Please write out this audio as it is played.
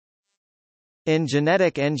In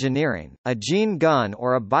genetic engineering, a gene gun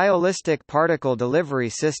or a biolistic particle delivery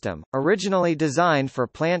system, originally designed for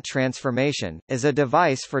plant transformation, is a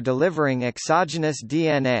device for delivering exogenous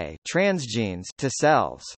DNA transgenes to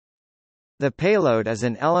cells. The payload is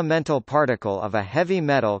an elemental particle of a heavy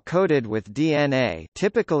metal coated with DNA,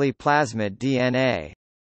 typically plasmid DNA.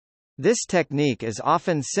 This technique is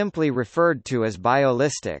often simply referred to as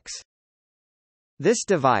biolistics. This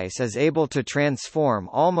device is able to transform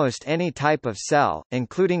almost any type of cell,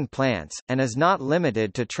 including plants, and is not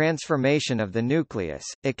limited to transformation of the nucleus.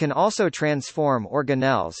 It can also transform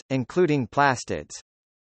organelles, including plastids.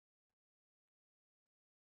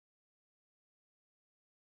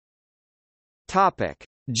 Topic: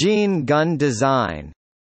 Gene gun design.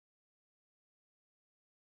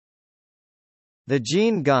 The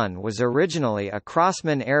gene gun was originally a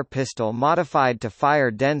Crossman air pistol modified to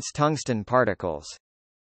fire dense tungsten particles.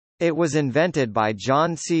 It was invented by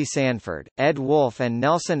John C. Sanford, Ed Wolfe and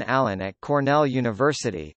Nelson Allen at Cornell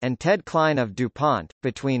University, and Ted Klein of DuPont,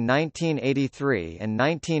 between 1983 and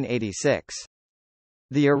 1986.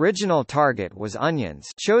 The original target was onions,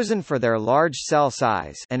 chosen for their large cell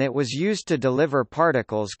size, and it was used to deliver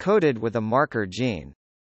particles coated with a marker gene.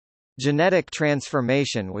 Genetic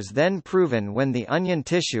transformation was then proven when the onion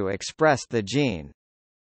tissue expressed the gene.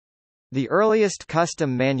 The earliest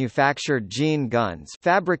custom-manufactured gene guns,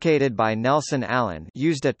 fabricated by Nelson Allen,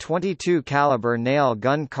 used a .22 caliber nail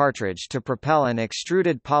gun cartridge to propel an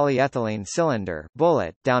extruded polyethylene cylinder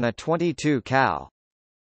bullet down a .22 cal.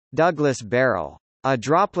 Douglas barrel. A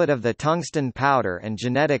droplet of the tungsten powder and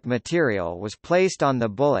genetic material was placed on the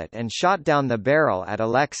bullet and shot down the barrel at a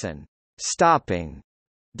Lexan stopping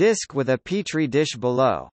disc with a petri dish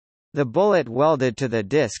below. The bullet welded to the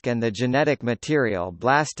disc and the genetic material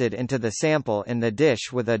blasted into the sample in the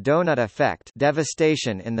dish with a donut effect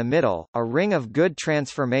devastation in the middle, a ring of good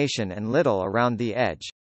transformation and little around the edge.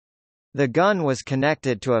 The gun was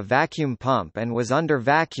connected to a vacuum pump and was under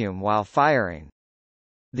vacuum while firing.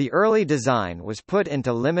 The early design was put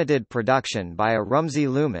into limited production by a Rumsey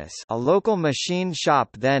Loomis, a local machine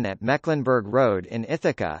shop then at Mecklenburg Road in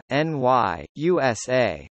Ithaca, NY,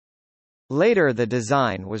 USA. Later the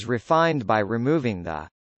design was refined by removing the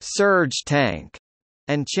surge tank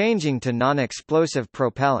and changing to non-explosive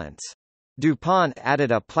propellants. DuPont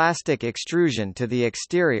added a plastic extrusion to the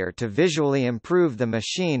exterior to visually improve the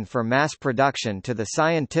machine for mass production to the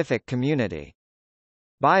scientific community.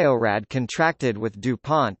 Biorad contracted with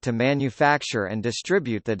DuPont to manufacture and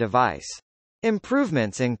distribute the device.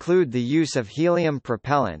 Improvements include the use of helium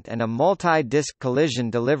propellant and a multi-disc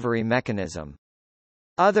collision delivery mechanism.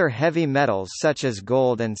 Other heavy metals such as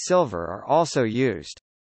gold and silver are also used.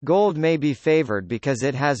 Gold may be favored because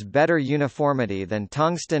it has better uniformity than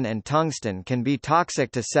tungsten, and tungsten can be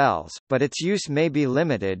toxic to cells, but its use may be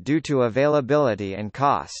limited due to availability and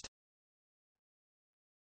cost.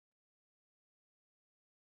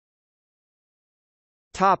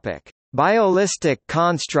 Topic: Biolistic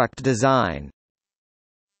construct design.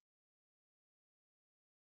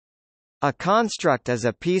 A construct is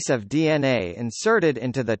a piece of DNA inserted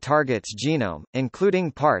into the target's genome,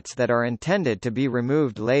 including parts that are intended to be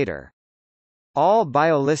removed later. All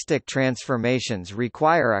biolistic transformations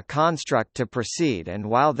require a construct to proceed, and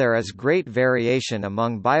while there is great variation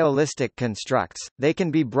among biolistic constructs, they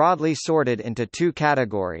can be broadly sorted into two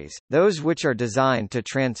categories: those which are designed to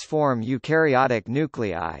transform eukaryotic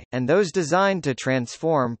nuclei, and those designed to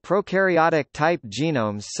transform prokaryotic-type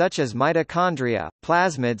genomes such as mitochondria,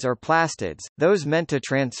 plasmids or plastids. Those meant to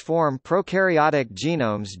transform prokaryotic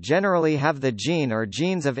genomes generally have the gene or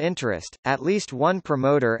genes of interest, at least one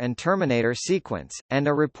promoter and terminator sequence, and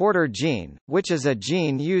a reporter gene, which is a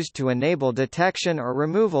gene used to enable detection or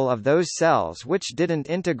removal of those cells which didn't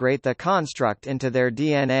integrate the construct into their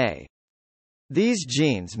DNA. These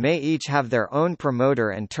genes may each have their own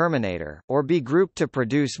promoter and terminator, or be grouped to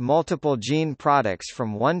produce multiple gene products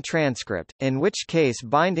from one transcript, in which case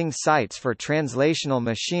binding sites for translational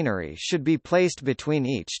machinery should be placed between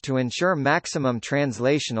each to ensure maximum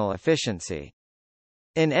translational efficiency.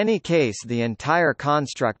 In any case, the entire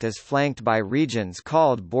construct is flanked by regions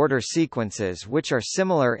called border sequences, which are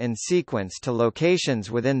similar in sequence to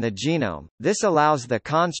locations within the genome. This allows the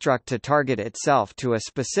construct to target itself to a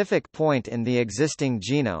specific point in the existing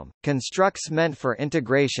genome. Constructs meant for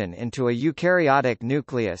integration into a eukaryotic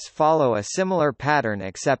nucleus follow a similar pattern,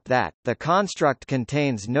 except that the construct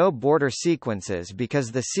contains no border sequences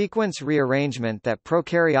because the sequence rearrangement that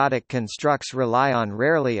prokaryotic constructs rely on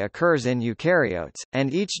rarely occurs in eukaryotes,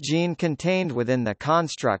 and each gene contained within the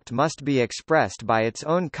construct must be expressed by its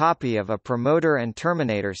own copy of a promoter and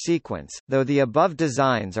terminator sequence. Though the above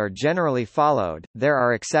designs are generally followed, there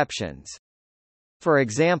are exceptions. For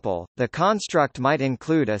example, the construct might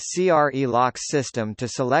include a CRE-LOX system to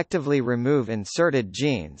selectively remove inserted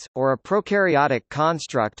genes, or a prokaryotic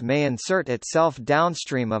construct may insert itself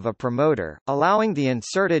downstream of a promoter, allowing the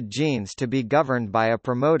inserted genes to be governed by a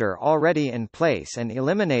promoter already in place and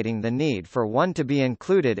eliminating the need for one to be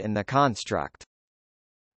included in the construct.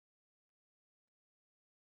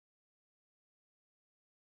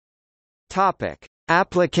 Topic: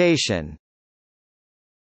 Application.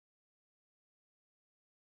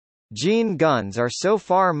 Gene guns are so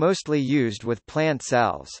far mostly used with plant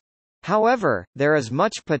cells. However, there is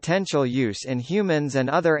much potential use in humans and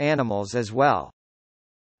other animals as well.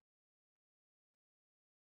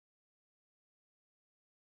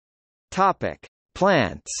 Topic: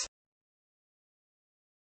 Plants.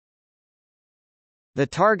 The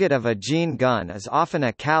target of a gene gun is often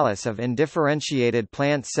a callus of indifferentiated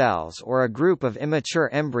plant cells or a group of immature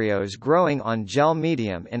embryos growing on gel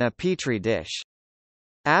medium in a petri dish.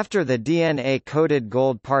 After the DNA-coated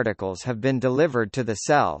gold particles have been delivered to the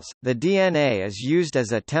cells, the DNA is used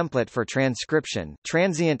as a template for transcription,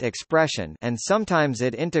 transient expression, and sometimes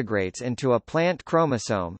it integrates into a plant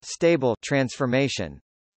chromosome stable transformation.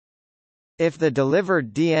 If the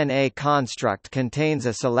delivered DNA construct contains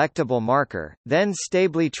a selectable marker, then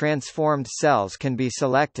stably transformed cells can be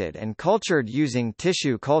selected and cultured using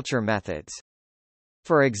tissue culture methods.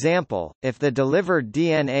 For example, if the delivered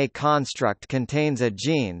DNA construct contains a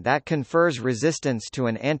gene that confers resistance to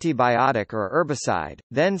an antibiotic or herbicide,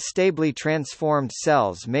 then stably transformed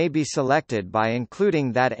cells may be selected by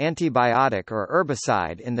including that antibiotic or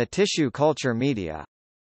herbicide in the tissue culture media.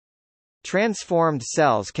 Transformed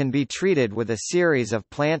cells can be treated with a series of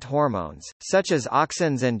plant hormones, such as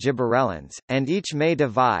auxins and gibberellins, and each may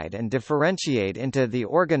divide and differentiate into the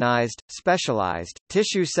organized, specialized,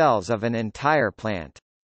 tissue cells of an entire plant.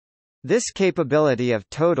 This capability of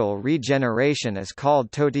total regeneration is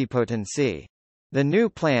called totipotency. The new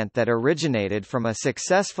plant that originated from a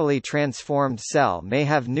successfully transformed cell may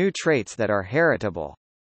have new traits that are heritable.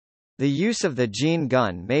 The use of the gene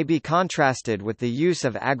gun may be contrasted with the use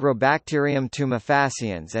of Agrobacterium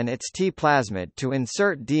tumefaciens and its T. plasmid to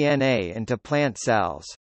insert DNA into plant cells.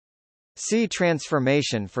 See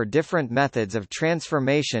transformation for different methods of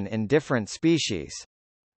transformation in different species.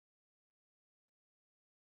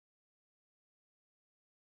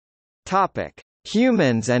 Topic: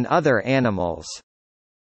 Humans and other animals.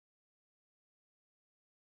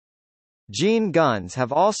 Gene guns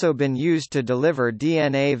have also been used to deliver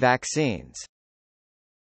DNA vaccines.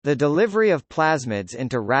 The delivery of plasmids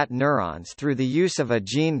into rat neurons through the use of a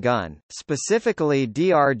gene gun, specifically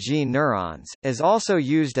DRG neurons, is also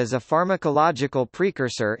used as a pharmacological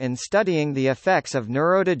precursor in studying the effects of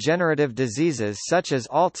neurodegenerative diseases such as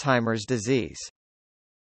Alzheimer's disease.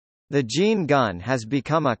 The gene gun has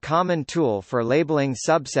become a common tool for labeling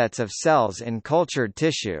subsets of cells in cultured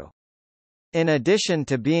tissue. In addition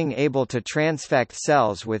to being able to transfect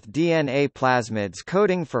cells with DNA plasmids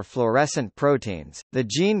coding for fluorescent proteins, the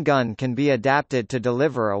gene gun can be adapted to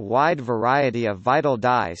deliver a wide variety of vital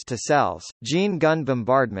dyes to cells. Gene gun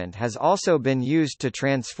bombardment has also been used to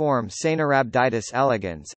transform Caenorhabditis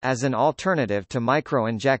elegans, as an alternative to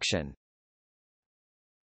microinjection.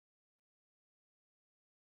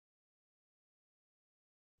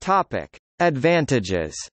 Topic: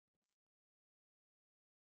 Advantages.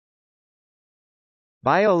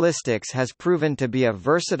 Biolistics has proven to be a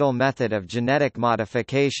versatile method of genetic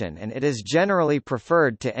modification and it is generally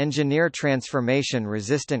preferred to engineer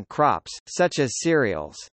transformation-resistant crops, such as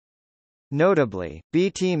cereals. Notably,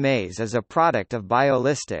 Bt maize is a product of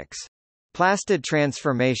Biolistics. Plastid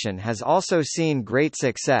transformation has also seen great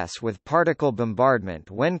success with particle bombardment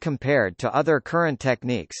when compared to other current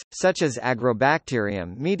techniques, such as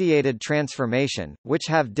agrobacterium-mediated transformation, which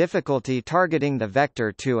have difficulty targeting the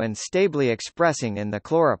vector to and stably expressing in the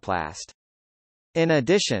chloroplast. In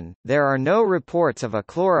addition, there are no reports of a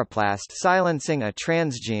chloroplast silencing a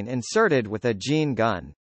transgene inserted with a gene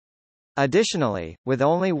gun. Additionally, with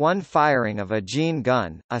only one firing of a gene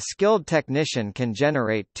gun, a skilled technician can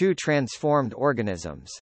generate 2 transformed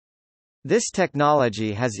organisms. This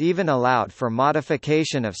technology has even allowed for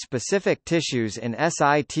modification of specific tissues in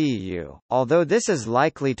situ, although this is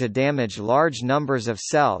likely to damage large numbers of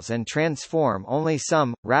cells and transform only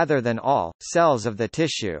some, rather than all, cells of the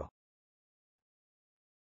tissue.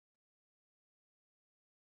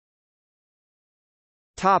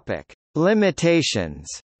 Topic: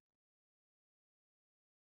 Limitations.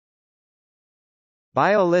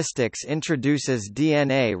 Biolistics introduces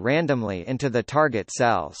DNA randomly into the target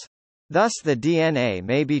cells. Thus the DNA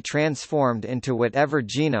may be transformed into whatever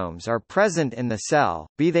genomes are present in the cell,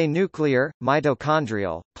 be they nuclear,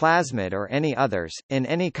 mitochondrial, plasmid or any others, in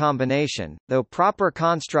any combination, though proper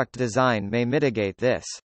construct design may mitigate this.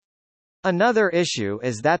 Another issue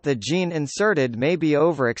is that the gene inserted may be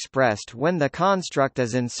overexpressed when the construct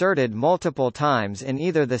is inserted multiple times in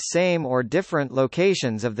either the same or different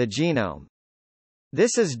locations of the genome.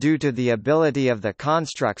 This is due to the ability of the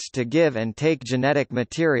constructs to give and take genetic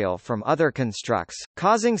material from other constructs,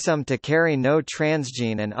 causing some to carry no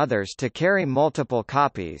transgene and others to carry multiple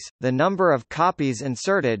copies. The number of copies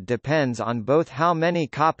inserted depends on both how many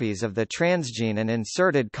copies of the transgene an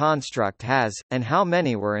inserted construct has, and how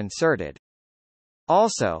many were inserted.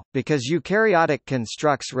 Also, because eukaryotic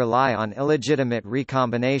constructs rely on illegitimate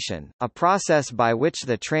recombination, a process by which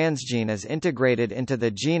the transgene is integrated into the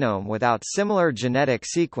genome without similar genetic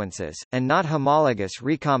sequences, and not homologous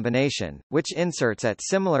recombination, which inserts at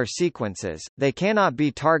similar sequences, they cannot be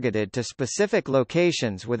targeted to specific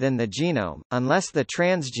locations within the genome, unless the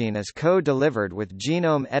transgene is co-delivered with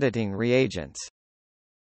genome editing reagents.